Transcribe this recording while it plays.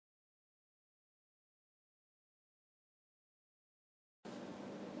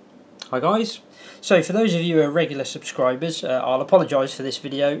Hi guys, so for those of you who are regular subscribers, I'll apologise for this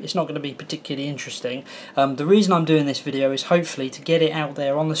video. It's not going to be particularly interesting. The reason I'm doing this video is hopefully to get it out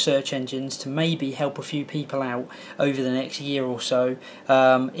there on the search engines to maybe help a few people out over the next year or so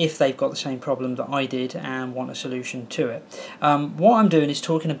if they've got the same problem that I did and want a solution to it. What I'm doing is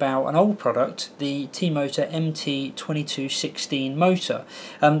talking about an old product, the Tmotor MT2216 motor.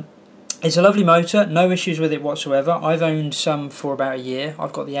 It's a lovely motor, no issues with it whatsoever. I've owned some for about a year.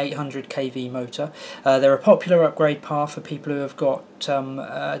 I've got the 800 kV motor. They're a popular upgrade path for people who have got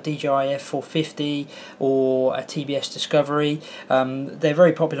a DJI F450 or a TBS Discovery. They're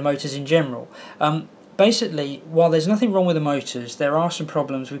very popular motors in general. Basically, while there's nothing wrong with the motors, there are some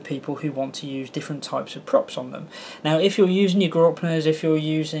problems with people who want to use different types of props on them. Now, if you're using your Graupners, if you're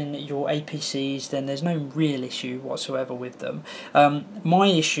using your APCs, then there's no real issue whatsoever with them. My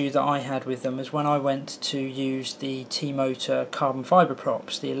issue that I had with them is when I went to use the Tmotor carbon fibre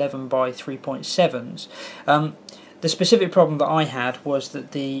props, the 11x3.7s. The specific problem that I had was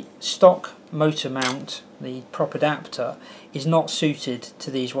that the stock motor mount, the prop adapter, is not suited to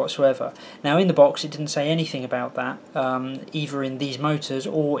these whatsoever. Now in the box it didn't say anything about that, either in these motors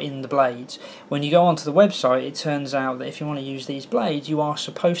or in the blades. When you go onto the website, it turns out that if you want to use these blades, you are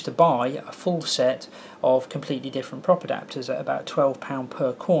supposed to buy a full set of completely different prop adapters at about £12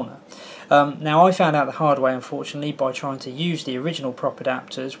 per corner. Now I found out the hard way, unfortunately, by trying to use the original prop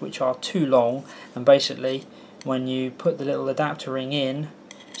adapters, which are too long, and basically when you put the little adapter ring in,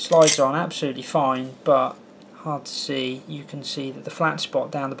 slides on absolutely fine, but hard to see. You can see that the flat spot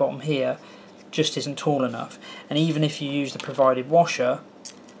down the bottom here just isn't tall enough, and even if you use the provided washer,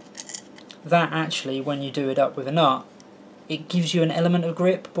 that actually, when you do it up with a nut, it gives you an element of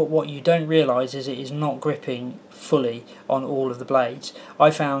grip, but what you don't realise is it is not gripping fully on all of the blades.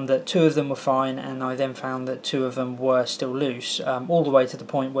 I found that two of them were fine, and I then found that two of them were still loose, all the way to the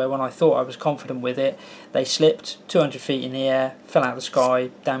point where when I thought I was confident with it, they slipped 200 feet in the air, fell out of the sky,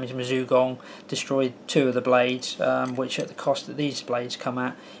 damaged my Zugong, destroyed two of the blades, which at the cost that these blades come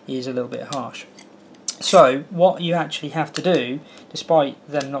at is a little bit harsh. So what you actually have to do, despite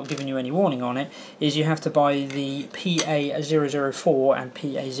them not giving you any warning on it, is you have to buy the PA004 and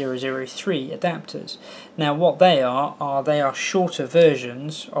PA003 adapters. Now what they are shorter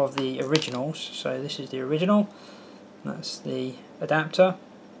versions of the originals. So this is the original, that's the adapter.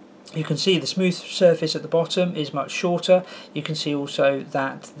 You can see the smooth surface at the bottom is much shorter. You can see also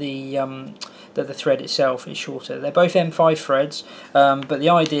that the thread itself is shorter. They're both M5 threads, but the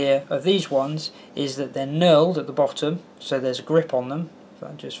idea of these ones is that they're knurled at the bottom, so there's a grip on them. If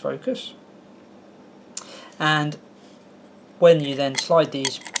I just focus. And when you then slide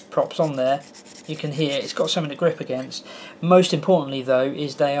these props on there, you can hear it's got something to grip against. Most importantly though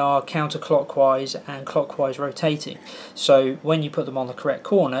is they are counterclockwise and clockwise rotating, so when you put them on the correct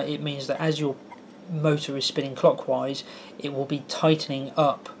corner, it means that as your motor is spinning clockwise, it will be tightening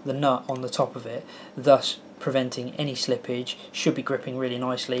up the nut on the top of it, thus preventing any slippage. Should be gripping really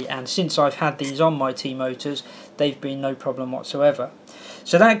nicely, and since I've had these on my Tmotors, they've been no problem whatsoever.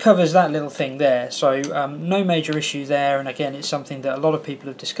 So that covers that little thing there, so no major issue there, and again it's something that a lot of people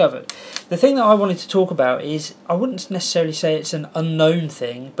have discovered. The thing that I wanted to talk about is, I wouldn't necessarily say it's an unknown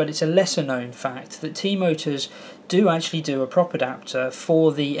thing, but it's a lesser known fact that Tmotors do actually do a prop adapter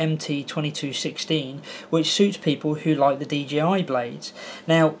for the MT2216 which suits people who like the DJI blades.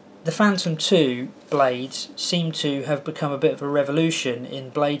 Now the Phantom 2 blades seem to have become a bit of a revolution in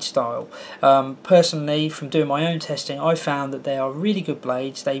blade style. Personally, from doing my own testing, I found that they are really good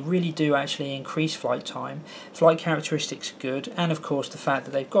blades. They really do actually increase flight time. Flight characteristics are good, and of course the fact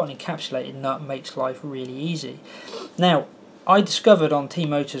that they've got an encapsulated nut makes life really easy. Now, I discovered on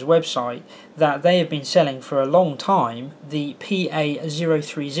Tmotor's website that they have been selling for a long time the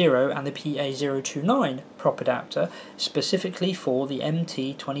PA030 and the PA029 prop adapter specifically for the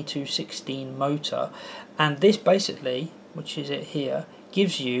MT2216 motor, and this basically, which is it here,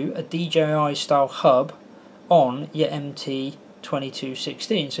 gives you a DJI style hub on your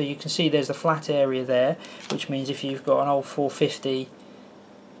MT2216. So you can see there's the flat area there, which means if you've got an old 450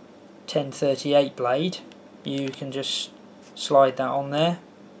 1038 blade, you can just slide that on there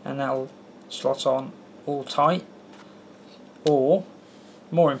and that'll slot on all tight. Or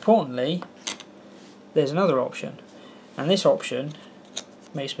more importantly, there's another option, and this option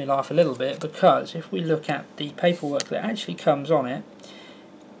makes me laugh a little bit, because if we look at the paperwork that actually comes on it,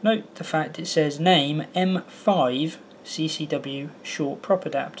 note the fact it says name M5 CCW short prop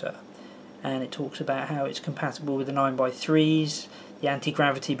adapter, and it talks about how it's compatible with the 9x3s, the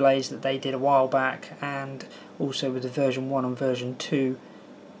anti-gravity blades that they did a while back, and also with the version 1 and version 2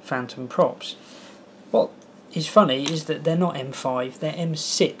 Phantom props. Well, is funny is that they're not M5, they're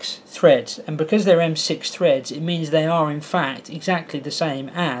M6 threads, and because they're M6 threads it means they are in fact exactly the same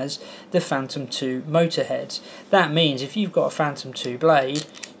as the Phantom 2 motor heads. That means if you've got a Phantom 2 blade,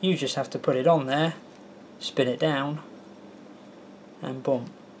 you just have to put it on there, spin it down, and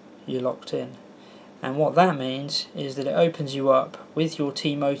boom, you're locked in. And what that means is that it opens you up with your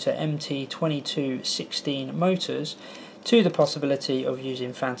Tmotor MT2216 motors to the possibility of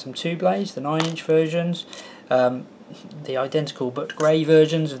using Phantom 2 blades, the 9-inch versions, the identical but grey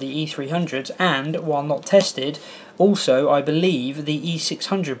versions of the E300s, and, while not tested, also I believe the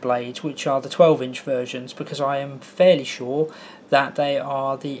E600 blades, which are the 12-inch versions, because I am fairly sure that they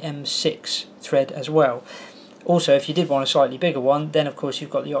are the M6 thread as well. Also, if you did want a slightly bigger one, then of course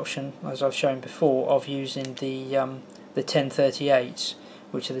you've got the option, as I've shown before, of using the 1038s,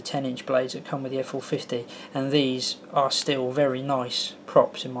 which are the 10-inch blades that come with the F450, and these are still very nice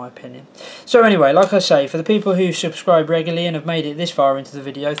props in my opinion. So anyway, like I say, for the people who subscribe regularly and have made it this far into the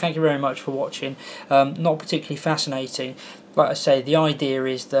video, thank you very much for watching. Not particularly fascinating. Like I say, the idea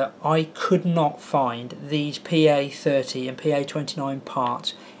is that I could not find these PA030 and PA029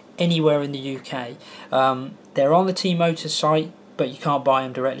 parts anywhere in the UK. They're on the Tmotor site, but you can't buy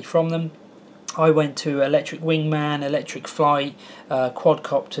them directly from them. I went to Electric Wingman, Electric Flight,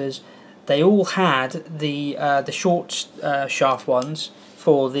 Quadcopters. They all had the short shaft ones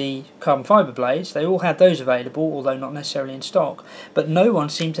for the carbon fibre blades. They all had those available, although not necessarily in stock. But no one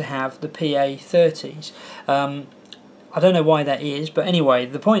seemed to have the PA30s. I don't know why that is, but anyway,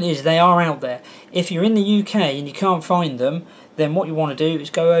 the point is they are out there. If you're in the UK and you can't find them, then what you want to do is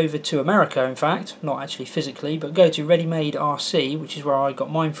go over to America, in fact, not actually physically, but go to Ready Made RC, which is where I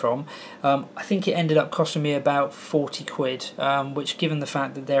got mine from. I think it ended up costing me about 40 quid, which, given the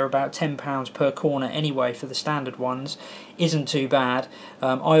fact that they're about £10 per corner anyway for the standard ones, isn't too bad.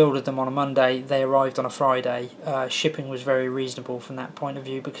 I ordered them on a Monday, they arrived on a Friday. Shipping was very reasonable from that point of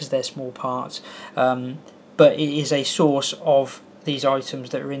view because they're small parts, but it is a source of these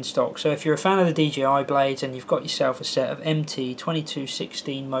items that are in stock. So if you're a fan of the DJI blades and you've got yourself a set of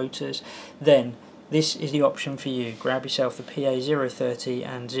MT2216 motors, then this is the option for you. Grab yourself the PA030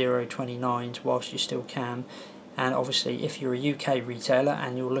 and 029s whilst you still can. And obviously if you're a UK retailer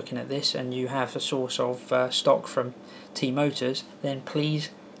and you're looking at this and you have a source of stock from Tmotors, then please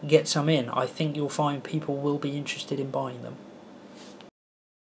get some in. I think you'll find people will be interested in buying them.